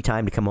some free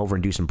time to come over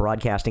and do some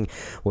broadcasting?"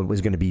 What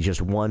was going to be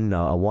just a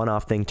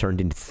one-off thing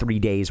turned into 3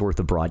 days worth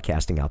of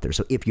broadcasting out there.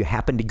 So if you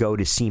happen to go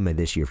to SEMA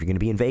this year, if you're going to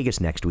be in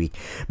Vegas next week,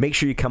 make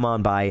sure you come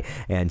on by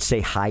and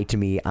say hi to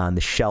me on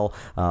the Shell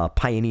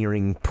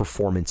Pioneering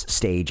Performance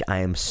stage. I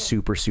am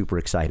super, super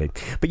excited.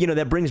 But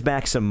that brings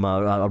back some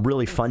a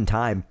really fun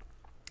time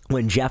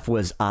when Jeff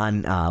was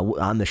on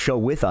the show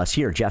with us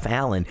here, Jeff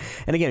Allen.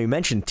 And again, we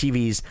mentioned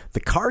TV's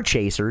The Car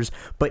Chasers,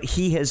 but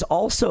he has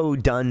also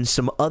done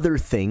some other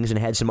things and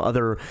had some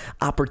other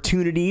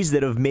opportunities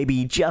that have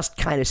maybe just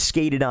kind of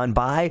skated on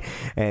by.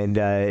 And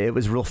it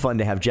was real fun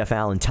to have Jeff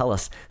Allen tell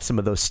us some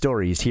of those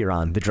stories here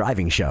on The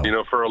Driving Show.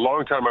 For a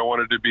long time, I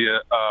wanted to be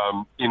a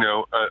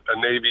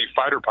Navy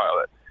fighter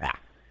pilot. Yeah.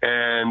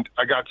 And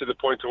I got to the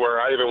point to where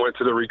I even went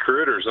to the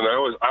recruiters, and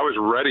I was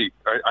ready.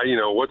 I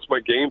what's my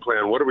game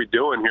plan? What are we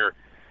doing here?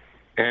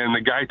 And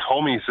the guy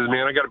told me, he says,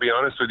 man, I got to be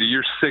honest with you,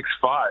 you're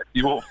 6'5".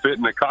 You won't fit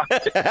in the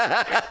cockpit.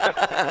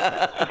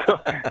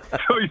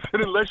 so he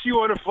said, unless you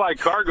want to fly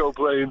cargo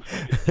planes,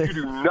 you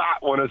do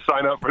not want to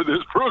sign up for this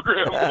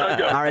program.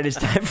 All right, it's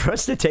time for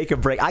us to take a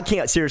break.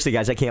 Seriously,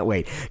 guys, I can't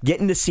wait.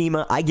 Get into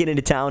SEMA. I get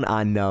into town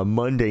on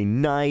Monday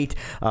night,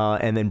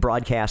 and then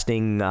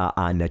broadcasting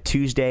on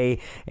Tuesday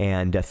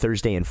and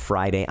Thursday and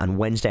Friday. On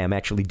Wednesday, I'm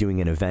actually doing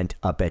an event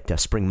up at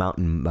Spring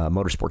Mountain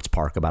Motorsports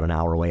Park, about an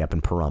hour away up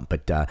in Pahrump.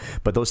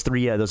 But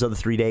those other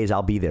 3 days,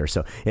 I'll be there.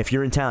 So if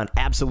you're in town,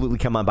 absolutely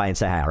come on by and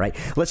say hi, all right?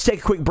 Let's take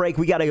a quick break.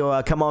 We got to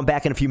go come on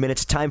back in a few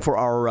minutes. Time for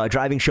our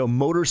driving show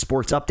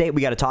motorsports update.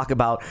 We got to talk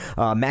about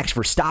Max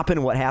Verstappen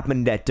and what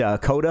happened at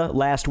COTA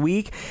last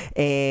week,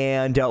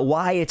 and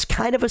why it's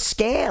kind of a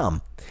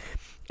scam.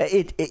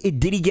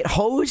 Did he get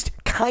hosed?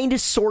 Kind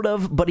of, sort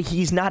of, but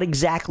he's not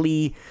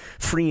exactly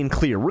free and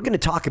clear. We're going to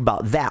talk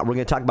about that. We're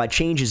going to talk about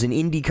changes in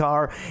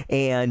IndyCar,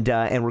 and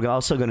we're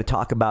also going to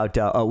talk about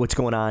what's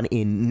going on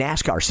in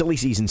NASCAR, silly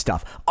season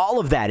stuff. All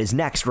of that is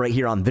next right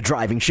here on The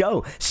Driving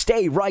Show.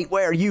 Stay right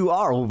where you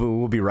are.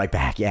 We'll be right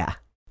back, yeah.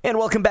 And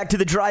welcome back to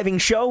The Driving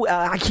Show.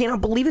 I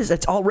cannot believe this.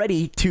 It's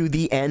already to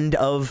the end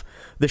of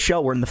the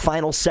show. We're in the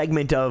final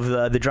segment of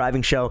the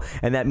Driving Show,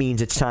 and that means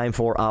it's time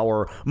for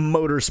our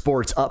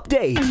motorsports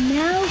update. And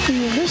now for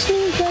your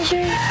listening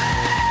pleasure.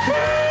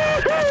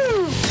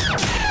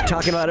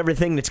 Talking about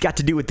everything that's got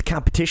to do with the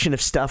competition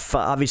of stuff.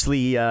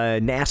 Obviously,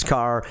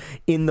 NASCAR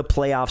in the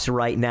playoffs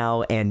right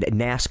now, and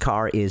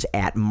NASCAR is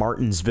at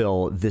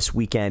Martinsville this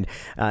weekend.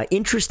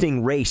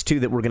 Interesting race,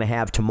 too, that we're going to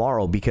have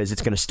tomorrow, because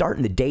it's going to start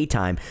in the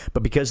daytime,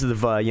 but because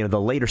of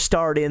the later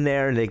start in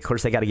there, and of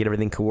course they got to get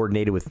everything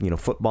coordinated with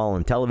football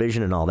and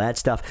television and all that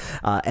stuff,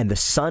 and the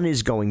sun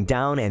is going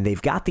down, and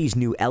they've got these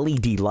new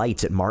LED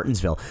lights at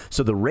Martinsville,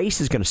 so the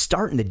race is going to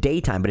start in the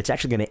daytime, but it's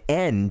actually going to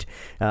end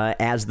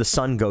as the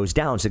sun goes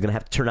down, so they're going to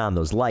have to turn on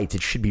those lights.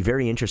 It should be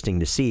very interesting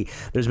to see.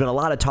 There's been a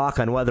lot of talk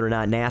on whether or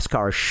not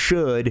NASCAR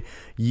should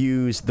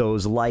use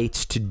those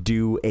lights to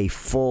do a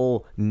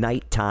full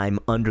nighttime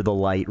under the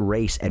light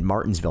race at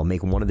Martinsville,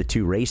 make one of the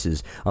two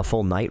races a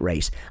full night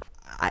race.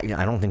 I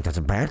don't think that's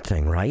a bad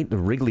thing, right? The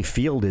Wrigley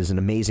Field is an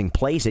amazing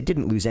place. It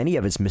didn't lose any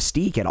of its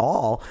mystique at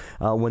all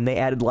when they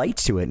added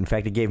lights to it. In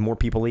fact, it gave more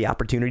people the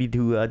opportunity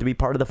to be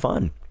part of the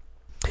fun.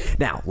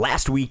 Now,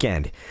 last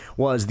weekend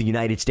was the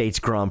United States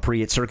Grand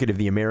Prix at Circuit of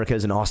the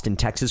Americas in Austin,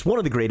 Texas, one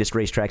of the greatest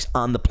racetracks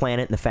on the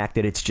planet, and the fact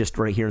that it's just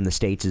right here in the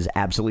States is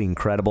absolutely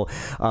incredible.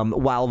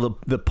 While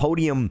the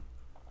podium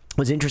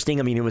was interesting.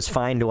 I mean, it was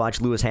fine to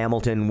watch Lewis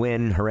Hamilton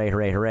win. Hooray,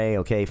 hooray, hooray.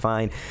 Okay,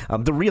 fine.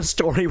 The real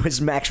story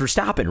was Max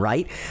Verstappen,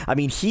 right? I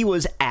mean, he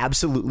was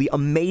absolutely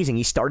amazing.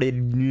 He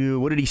started,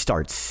 what did he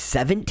start,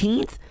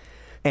 17th?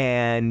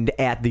 And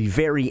at the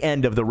very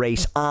end of the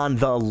race, on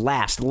the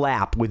last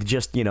lap with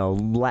just,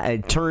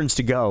 turns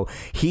to go,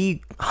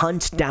 he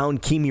hunts down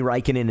Kimi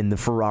Räikkönen in the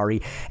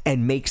Ferrari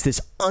and makes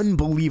this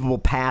unbelievable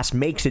pass,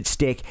 makes it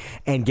stick,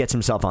 and gets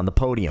himself on the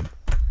podium.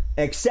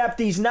 Except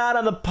he's not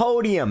on the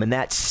podium, and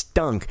that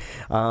stunk.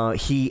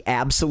 He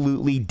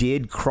absolutely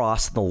did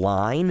cross the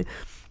line.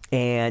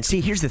 And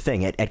see, here's the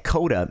thing. At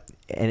COTA,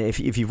 and if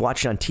you've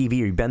watched it on TV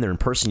or you've been there in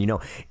person,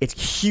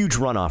 it's huge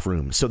runoff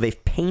rooms. So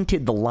they've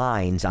painted the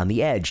lines on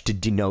the edge to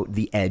denote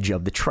the edge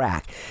of the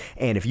track.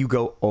 And if you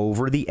go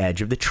over the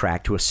edge of the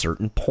track to a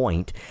certain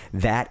point,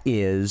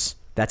 that's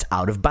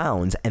out of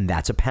bounds, and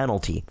that's a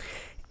penalty.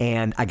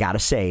 And I got to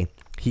say,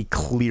 he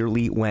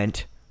clearly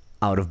went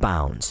out of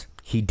bounds.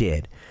 He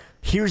did.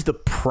 Here's the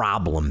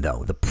problem,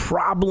 though. The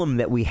problem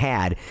that we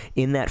had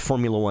in that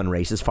Formula One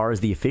race, as far as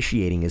the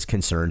officiating is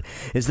concerned,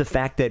 is the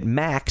fact that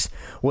Max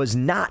was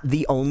not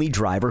the only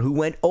driver who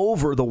went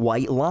over the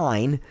white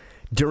line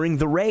during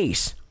the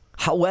race.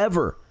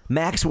 However,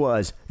 Max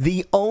was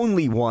the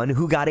only one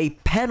who got a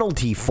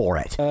penalty for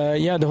it.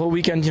 The whole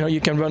weekend,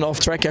 you can run off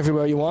track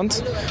everywhere you want.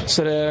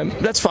 So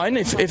that's fine.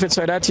 If it's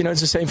like that,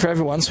 it's the same for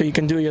everyone, so you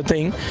can do your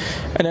thing.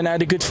 And then I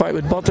had a good fight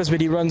with Bottas, but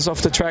he runs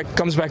off the track,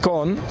 comes back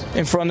on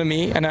in front of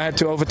me, and I had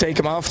to overtake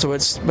him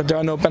afterwards, but there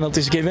are no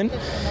penalties given.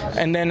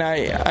 And then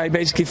I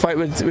basically fight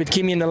with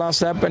Kimi in the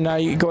last lap, and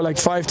I go like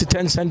 5 to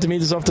 10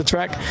 centimeters off the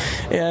track.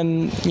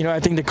 And,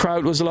 I think the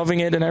crowd was loving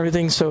it and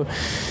everything, so...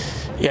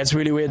 Yeah, it's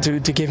really weird to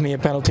give me a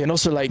penalty, and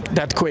also like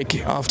that quick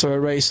after a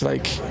race.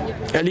 Like,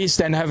 at least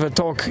then have a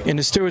talk in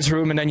the stewards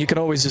room, and then you can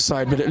always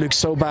decide. But it looks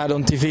so bad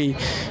on TV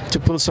to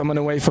pull someone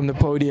away from the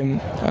podium.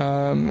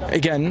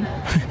 Again,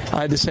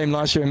 I had the same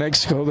last year in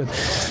Mexico, but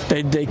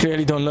they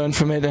clearly don't learn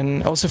from it.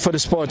 And also for the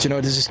sport,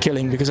 this is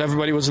killing, because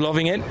everybody was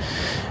loving it,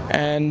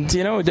 and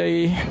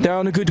they're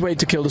on a good way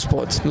to kill the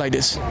sport like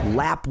this.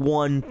 Lap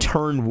 1,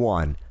 turn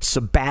 1,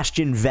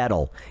 Sebastian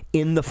Vettel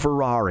in the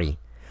Ferrari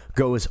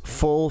goes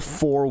full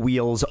 4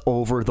 wheels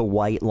over the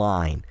white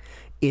line.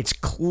 It's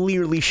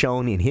clearly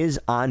shown in his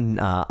on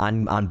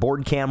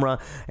board camera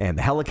and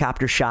the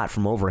helicopter shot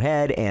from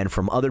overhead and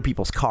from other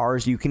people's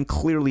cars. You can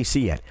clearly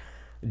see it.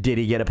 Did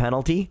he get a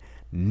penalty?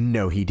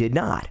 No, he did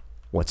not.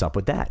 What's up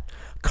with that?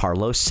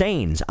 Carlos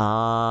Sainz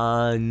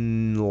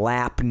on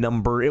lap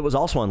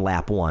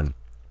 1.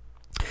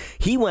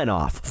 He went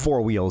off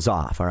 4 wheels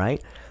off, all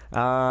right?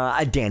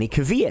 Danny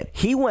Kvyat,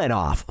 he went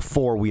off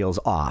 4 wheels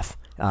off.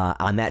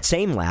 On that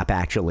same lap,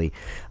 actually.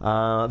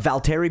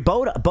 Valtteri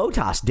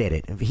Bottas did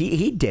it.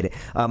 He did it.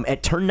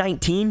 At turn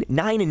 19,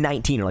 9 and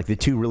 19 are like the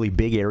two really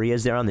big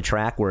areas there on the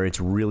track where it's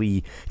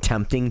really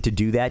tempting to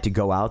do that, to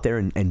go out there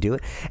and do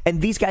it.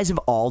 And these guys have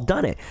all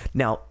done it.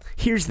 Now,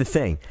 here's the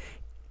thing.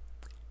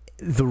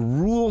 The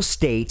rule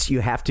states you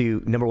have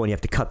to, number one, you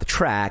have to cut the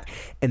track,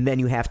 and then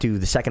you have to,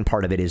 the second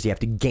part of it is you have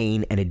to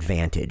gain an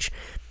advantage.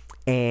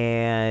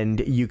 And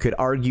you could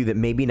argue that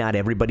maybe not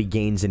everybody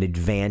gains an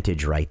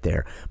advantage right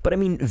there. But I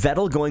mean,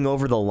 Vettel going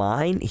over the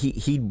line,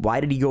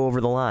 why did he go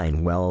over the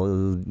line?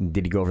 Well,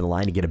 did he go over the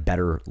line to get a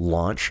better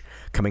launch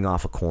coming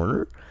off a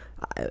corner?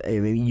 I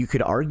mean, you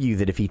could argue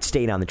that if he'd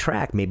stayed on the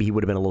track, maybe he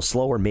would have been a little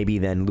slower. Maybe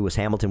then Lewis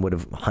Hamilton would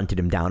have hunted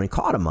him down and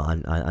caught him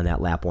on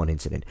that lap 1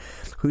 incident.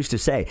 Who's to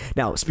say?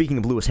 Now, speaking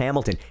of Lewis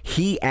Hamilton,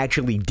 he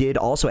actually did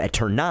also at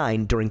turn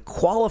 9 during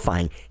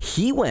qualifying.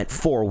 He went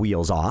 4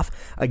 wheels off.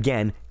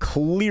 Again,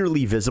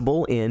 clearly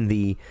visible in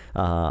the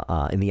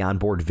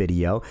onboard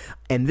video.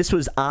 And this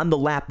was on the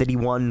lap that he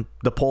won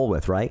the pole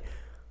with, right?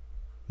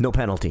 No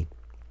penalty.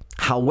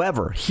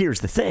 However, here's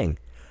the thing.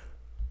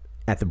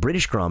 At the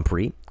British Grand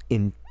Prix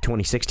in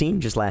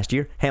 2016, just last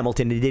year,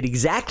 Hamilton did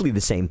exactly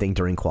the same thing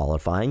during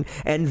qualifying,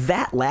 and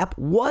that lap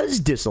was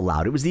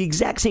disallowed. It was the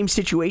exact same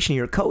situation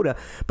here at COTA,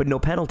 but no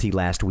penalty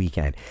last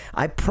weekend.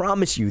 I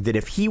promise you that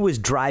if he was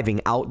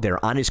driving out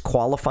there on his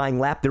qualifying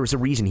lap, there was a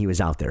reason he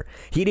was out there.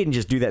 He didn't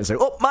just do that and say,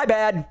 oh, my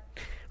bad,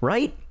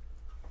 right?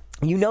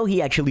 You know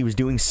he actually was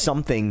doing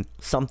something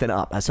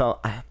up. So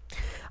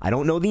I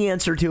don't know the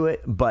answer to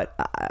it, but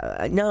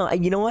no,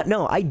 you know what?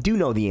 No, I do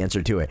know the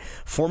answer to it.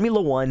 Formula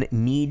One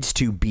needs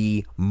to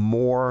be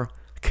more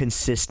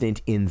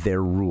consistent in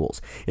their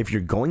rules. If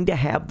you're going to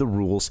have the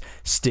rules,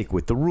 stick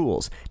with the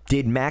rules.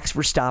 Did Max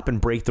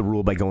Verstappen break the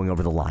rule by going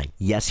over the line?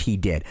 Yes, he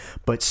did.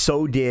 But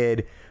so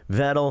did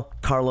Vettel,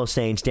 Carlos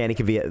Sainz, Danny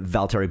Kvyat,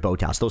 Valtteri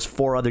Bottas. Those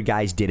 4 other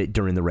guys did it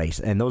during the race,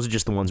 and those are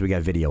just the ones we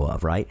got video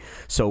of, right?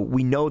 So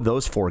we know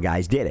those 4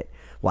 guys did it.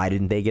 Why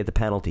didn't they get the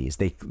penalties?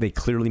 They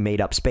clearly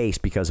made up space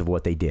because of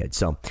what they did.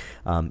 So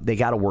they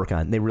got to work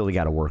on. They really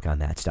got to work on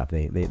that stuff.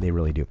 They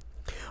really do.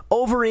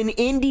 Over in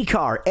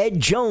IndyCar, Ed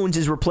Jones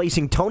is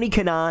replacing Tony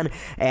Kanaan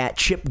at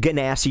Chip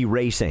Ganassi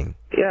Racing.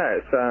 Yeah,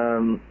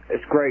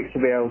 it's great to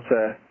be able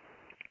to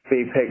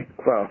be picked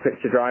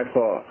to drive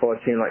for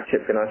a team like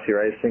Chip Ganassi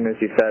Racing.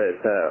 As you said,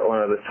 it's one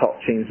of the top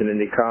teams in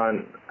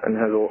IndyCar and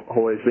has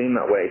always been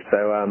that way.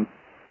 So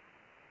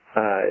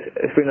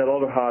it's been a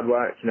lot of hard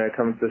work,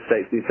 coming to the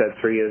States, you said,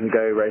 3 years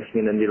ago,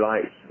 racing in Indy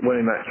Lights,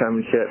 winning that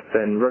championship,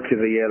 then Rookie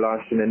of the Year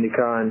last year in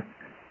IndyCar, and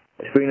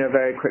it's been a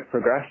very quick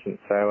progression.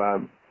 So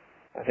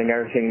I think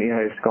everything,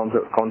 has gone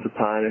to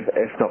plan,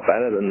 if not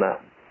better than that,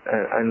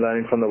 and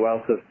learning from the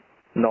wealth of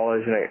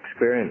knowledge and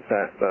experience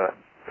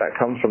that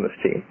comes from this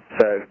team.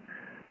 So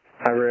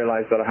I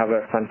realized that I have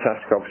a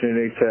fantastic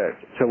opportunity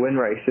to win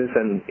races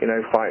and,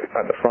 fight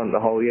at the front the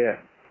whole year.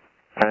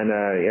 And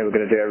we're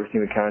going to do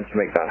everything we can to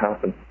make that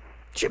happen.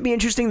 Should be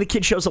interesting. The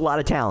kid shows a lot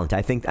of talent.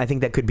 I think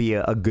that could be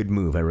a good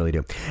move. I really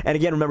do. And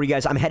again, remember, you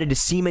guys, I'm headed to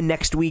SEMA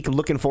next week.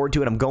 Looking forward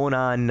to it. I'm going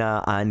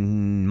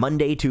on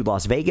Monday to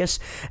Las Vegas.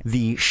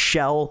 The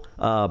Shell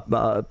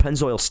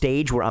Pennzoil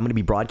stage where I'm going to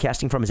be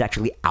broadcasting from is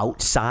actually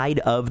outside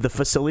of the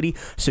facility,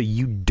 so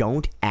you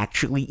don't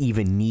actually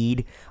even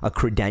need a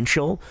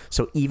credential.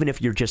 So even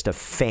if you're just a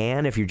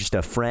fan, if you're just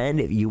a friend,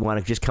 if you want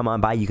to just come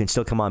on by, you can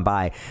still come on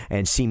by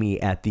and see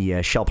me at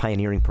the Shell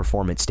Pioneering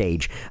Performance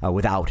stage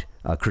without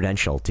a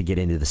credential to get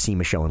into the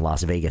SEMA show in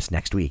Las Vegas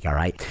next week. All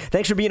right.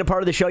 Thanks for being a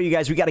part of the show, you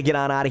guys. We got to get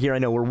on out of here. I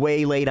know we're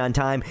way late on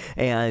time,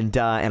 and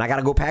I got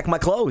to go pack my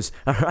clothes.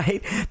 All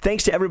right.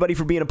 Thanks to everybody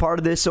for being a part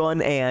of this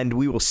one, and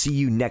we will see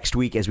you next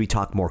week as we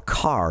talk more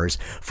cars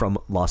from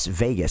Las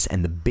Vegas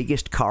and the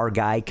biggest car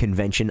guy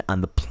convention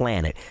on the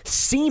planet.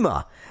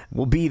 SEMA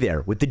will be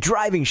there with the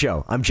driving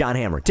show. I'm John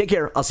Hammer. Take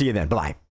care. I'll see you then. Bye-bye.